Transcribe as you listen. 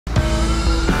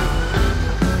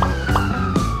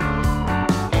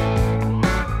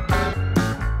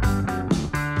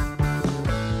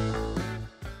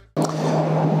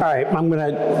right,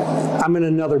 I'm in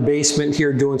another basement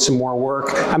here doing some more work.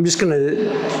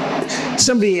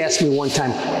 Somebody asked me one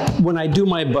time, when I do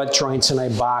my butt joints and I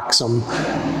box them,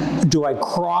 do I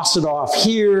cross it off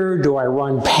here? Do I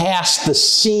run past the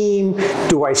seam?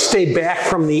 Do I stay back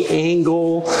from the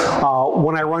angle?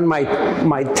 When I run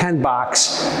my 10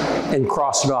 box and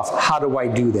cross it off, how do I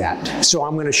do that? So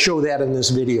I'm going to show that in this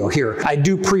video here. I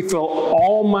do pre-fill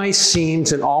all my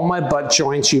seams and all my butt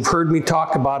joints. You've heard me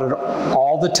talk about it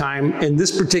all the time. In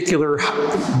this particular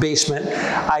basement,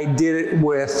 I did it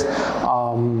with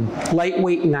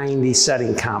lightweight 90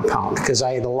 setting compound because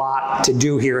I had a lot to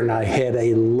do here and I had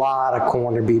a lot of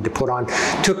corner bead to put on.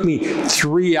 It took me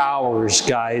 3 hours,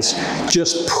 guys,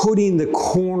 just putting the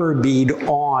corner bead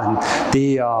on,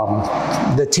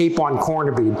 the tape-on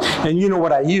corner bead. And you know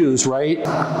what I use, right?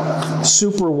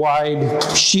 Super wide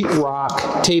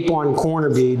sheetrock tape-on corner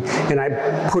bead, and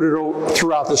I put it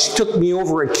throughout this. It took me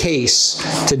over a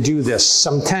case to do this.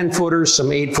 Some 10-footers, some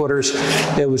 8-footers.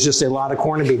 It was just a lot of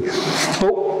corner bead.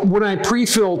 But when I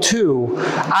pre-fill too,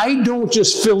 I don't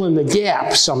just fill in the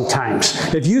gap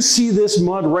sometimes. If you see this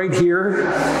mud right here,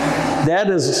 that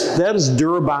is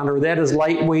Durabond, or that is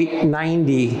lightweight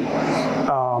 90.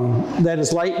 That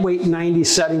is lightweight 90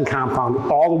 setting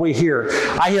compound all the way here.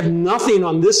 I have nothing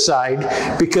on this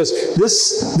side because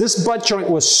this butt joint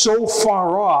was so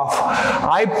far off,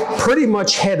 I pretty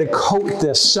much had to coat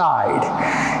this side.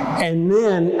 And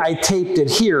then I taped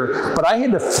it here, but I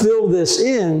had to fill this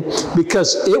in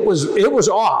because it was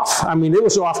off. I mean, it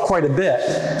was off quite a bit.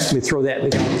 Let me throw that in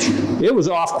the couch. It was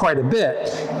off quite a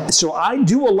bit. So I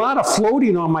do a lot of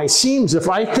floating on my seams if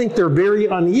I think they're very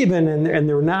uneven and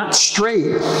they're not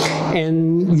straight.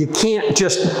 And you can't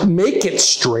just make it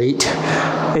straight,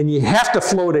 and you have to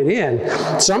float it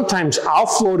in. Sometimes I'll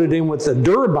float it in with the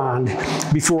Durabond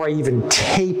before I even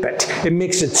tape it. It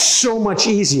makes it so much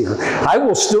easier. I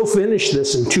will still finish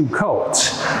this in 2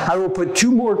 coats. I will put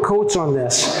 2 more coats on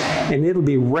this, and it'll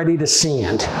be ready to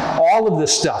sand. All of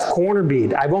this stuff, corner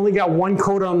bead. I've only got 1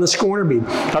 coat on this corner bead.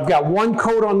 I've got 1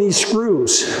 coat on these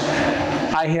screws.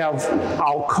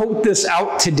 I'll coat this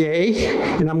out today,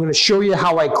 and I'm going to show you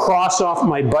how I cross off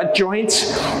my butt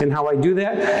joints and how I do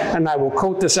that. And I will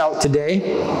coat this out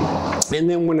today. And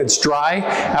then when it's dry,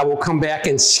 I will come back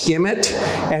and skim it.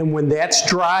 And when that's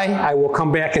dry, I will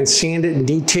come back and sand it and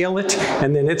detail it,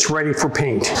 and then it's ready for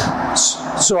paint.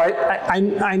 So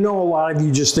I know a lot of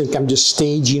you just think I'm just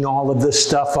staging all of this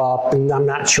stuff up and I'm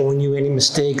not showing you any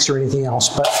mistakes or anything else.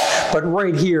 But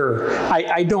right here,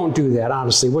 I don't do that,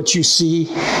 honestly. What you see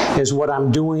is what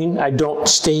I'm doing. I don't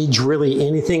stage really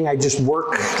anything. I just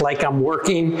work like I'm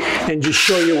working and just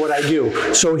show you what I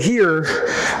do. So here,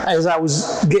 as I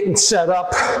was getting set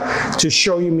up to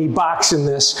show you me boxing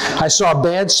this, I saw a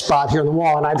bad spot here on the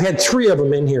wall, and I've had 3 of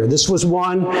them in here. This was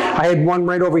one. I had one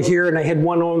right over here, and I had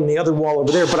one on the other wall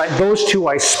over there. But those 2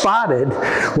 I spotted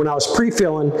when I was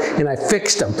pre-filling, and I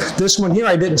fixed them. This one here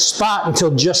I didn't spot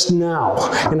until just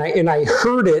now, and I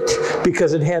heard it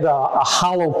because it had a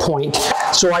hollow point.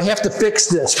 So I have to fix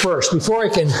this first. Before I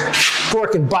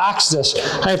can box this,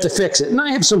 I have to fix it. And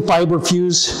I have some fiber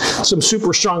fuse, some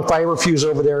super strong fiber fuse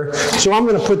over there. So I'm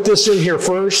going to put this in here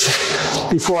first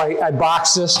before I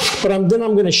box this. But then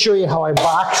I'm going to show you how I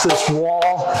box this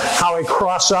wall, how I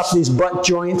cross off these butt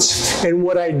joints, and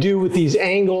what I do with these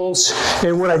angles,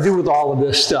 and what I do with all of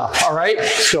this stuff. All right?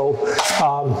 So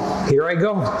here I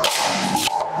go.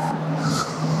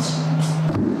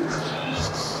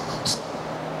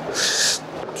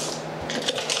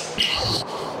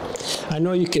 I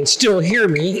know you can still hear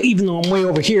me, even though I'm way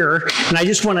over here. And I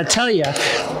just want to tell you,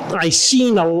 I've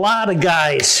seen a lot of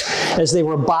guys, as they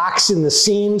were boxing the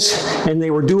seams and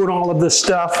they were doing all of this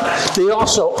stuff,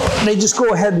 they just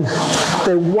go ahead and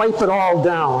they wipe it all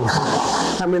down.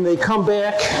 I mean, they come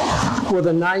back with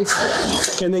a knife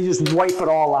and they just wipe it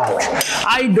all out.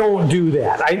 I don't do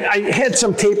that. I had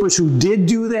some tapers who did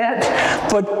do that,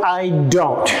 but I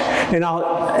don't. And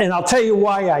I'll tell you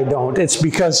why I don't. It's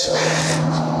because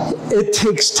it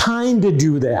takes time to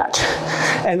do that.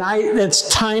 And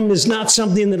time is not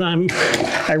something that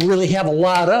I really have a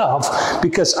lot of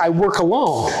because I work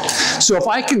alone. So if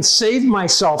I can save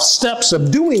myself steps of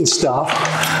doing stuff,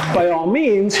 by all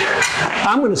means,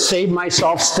 I'm going to save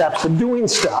myself steps of doing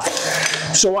stuff.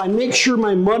 So I make sure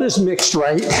my mud is mixed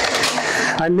right.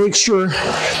 I make sure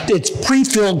it's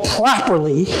pre-filled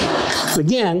properly.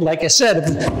 Again, like I said,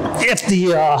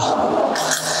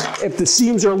 if the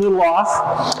seams are a little off,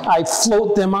 I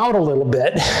float them out a little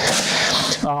bit.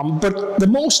 But the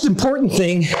most important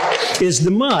thing is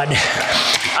the mud.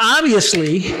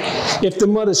 Obviously, if the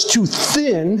mud is too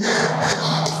thin,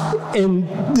 and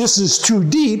this is too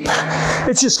deep,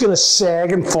 it's just going to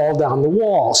sag and fall down the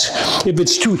walls. If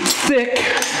it's too thick,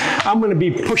 I'm going to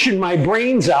be pushing my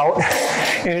brains out,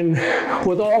 and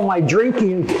with all my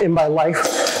drinking in my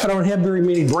life, I don't have very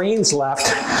many brains left.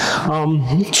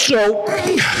 So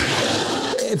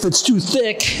if it's too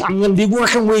thick, I'm going to be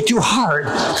working way too hard.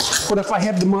 But if I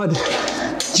have the mud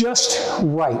just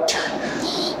right,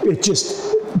 it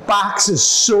just boxes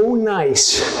so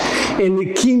nice, and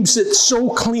it keeps it so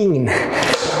clean.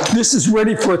 This is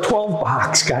ready for a 12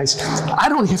 box, guys. I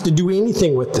don't have to do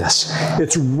anything with this.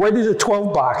 It's ready to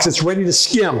 12 box. It's ready to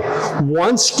skim.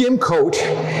 One skim coat,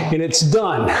 and it's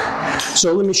done.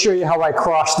 So let me show you how I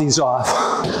cross these off.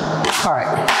 All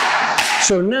right.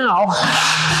 So now,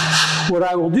 what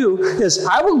I will do is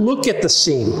I will look at the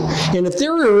seam, and if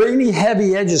there are any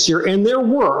heavy edges here, and there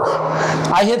were,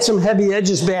 I had some heavy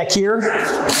edges back here,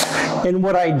 and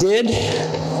what I did,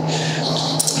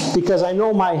 because I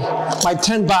know my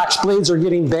 10 box blades are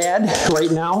getting bad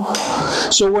right now,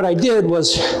 so what I did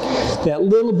was that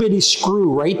little bitty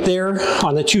screw right there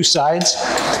on the two sides,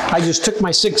 I just took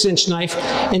my 6-inch knife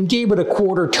and gave it a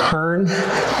quarter turn,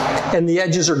 and the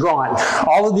edges are gone.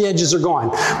 All of the edges are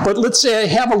gone. But let's say I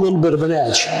have a little bit of an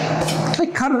edge. I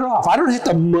cut it off. I don't have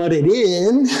to mud it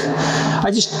in.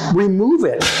 I just remove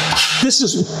it. This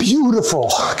is beautiful,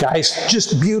 guys.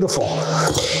 Just beautiful.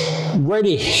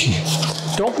 Ready.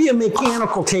 Don't be a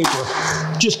mechanical taper.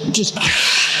 Just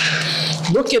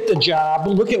look at the job,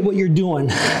 look at what you're doing,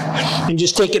 and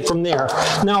just take it from there.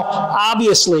 Now,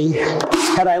 obviously,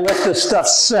 had I let this stuff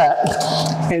set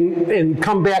and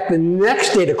come back the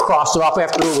next day to cross it off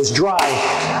after it was dry,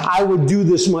 I would do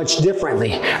this much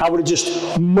differently. I would have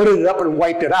just mudded it up and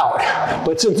wiped it out.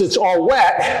 But since it's all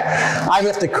wet, I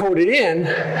have to coat it in,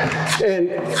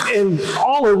 and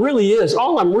all it really is,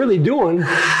 all I'm really doing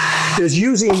is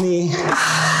using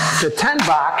the 10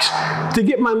 box to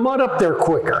get my mud up there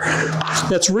quicker.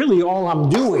 That's really all I'm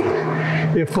doing.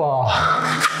 If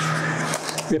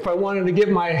I wanted to get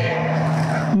my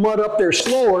mud up there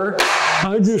slower,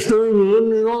 I just started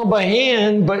running it all by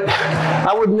hand, but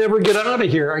I would never get out of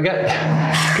here. I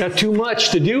got too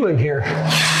much to do in here.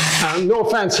 No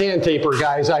offense, hand taper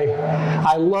guys.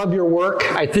 I love your work.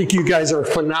 I think you guys are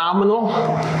phenomenal.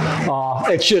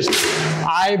 It's just,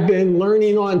 I've been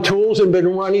learning on tools and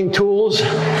been running tools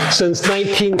since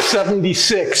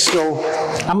 1976. So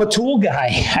I'm a tool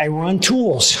guy. I run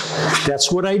tools.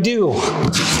 That's what I do.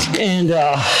 And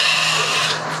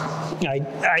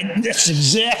that's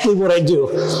exactly what I do.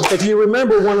 If you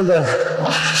remember one of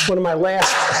my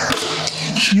last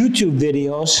YouTube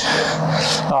videos,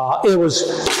 it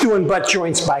was doing butt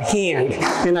joints by hand,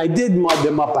 and I did mud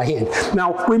them up by hand.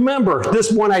 Now remember,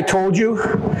 this one I told you,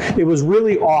 it was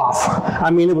really off. I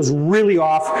mean, it was really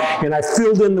off, and I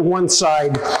filled in the one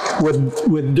side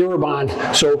with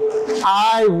Durbond, so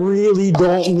I really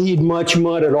don't need much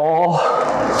mud at all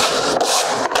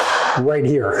right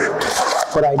here.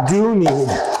 But I do need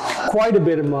quite a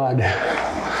bit of mud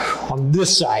on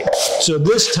this side. So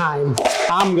this time,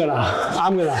 I'm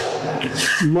gonna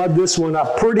mud this one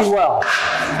up pretty well.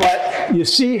 But you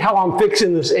see how I'm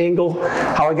fixing this angle?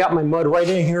 How I got my mud right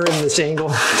in here in this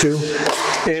angle too?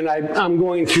 And I'm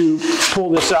going to pull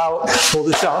this out.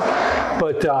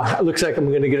 But it looks like I'm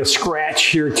gonna get a scratch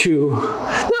here too.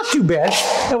 Not too bad,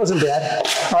 that wasn't bad,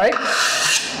 all right?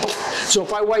 So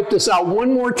if I wipe this out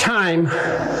one more time,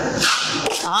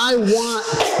 I want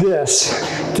this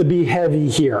to be heavy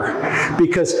here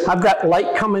because I've got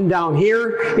light coming down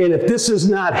here, and if this is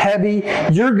not heavy,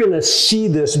 you're gonna see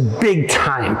this big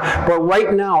time. But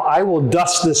right now, I will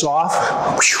dust this off,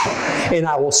 and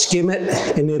I will skim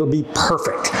it, and it'll be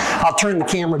perfect. I'll turn the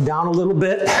camera down a little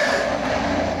bit,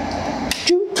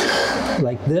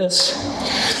 like this,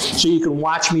 so you can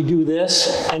watch me do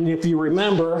this. And if you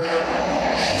remember,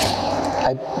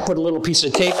 I put a little piece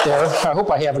of tape there. I hope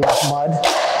I have enough mud.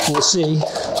 We'll see.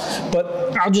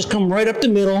 But I'll just come right up the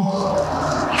middle,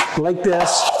 like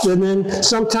this. And then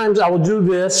sometimes I will do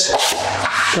this,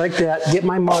 like that. Get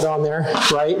my mud on there,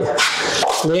 right?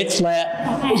 Lay it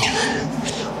flat.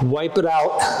 Wipe it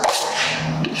out.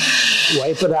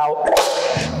 Wipe it out.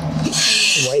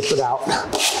 Wipe it out.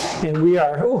 And we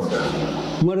are,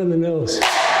 oh, mud in the nose.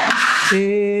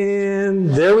 And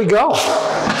there we go.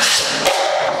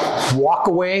 Walk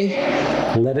away,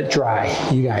 let it dry.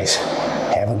 You guys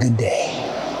have a good day.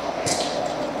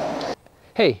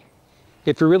 Hey,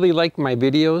 if you really like my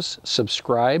videos,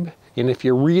 subscribe. And if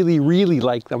you really, really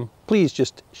like them, please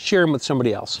just share them with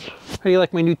somebody else. How do you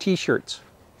like my new t-shirts?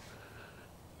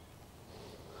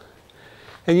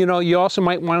 And you know, you also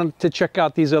might want to check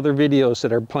out these other videos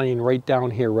that are playing right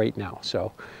down here right now.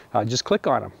 So just click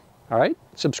on them. All right?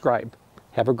 Subscribe.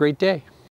 Have a great day.